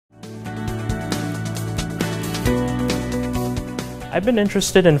I've been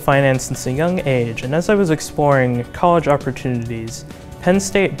interested in finance since a young age, and as I was exploring college opportunities, Penn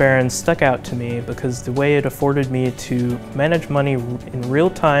State Behrend stuck out to me because the way it afforded me to manage money in real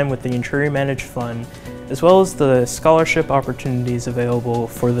time with the Insury Managed Fund, as well as the scholarship opportunities available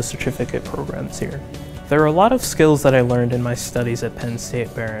for the certificate programs here. There are a lot of skills that I learned in my studies at Penn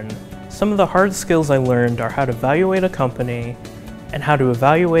State Behrend. Some of the hard skills I learned are how to evaluate a company and how to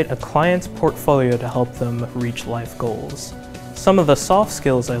evaluate a client's portfolio to help them reach life goals. Some of the soft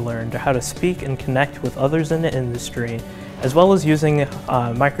skills I learned are how to speak and connect with others in the industry, as well as using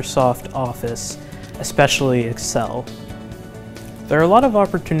Microsoft Office, especially Excel. There are a lot of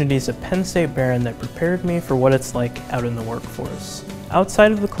opportunities at Penn State Behrend that prepared me for what it's like out in the workforce.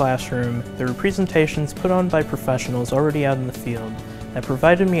 Outside of the classroom, there were presentations put on by professionals already out in the field that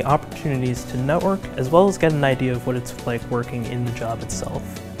provided me opportunities to network as well as get an idea of what it's like working in the job itself.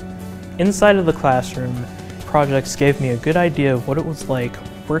 Inside of the classroom, projects gave me a good idea of what it was like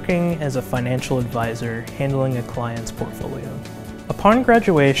working as a financial advisor handling a client's portfolio. Upon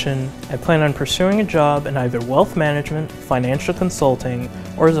graduation, I plan on pursuing a job in either wealth management, financial consulting,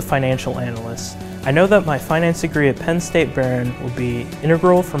 or as a financial analyst. I know that my finance degree at Penn State Behrend will be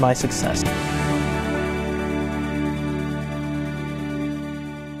integral for my success.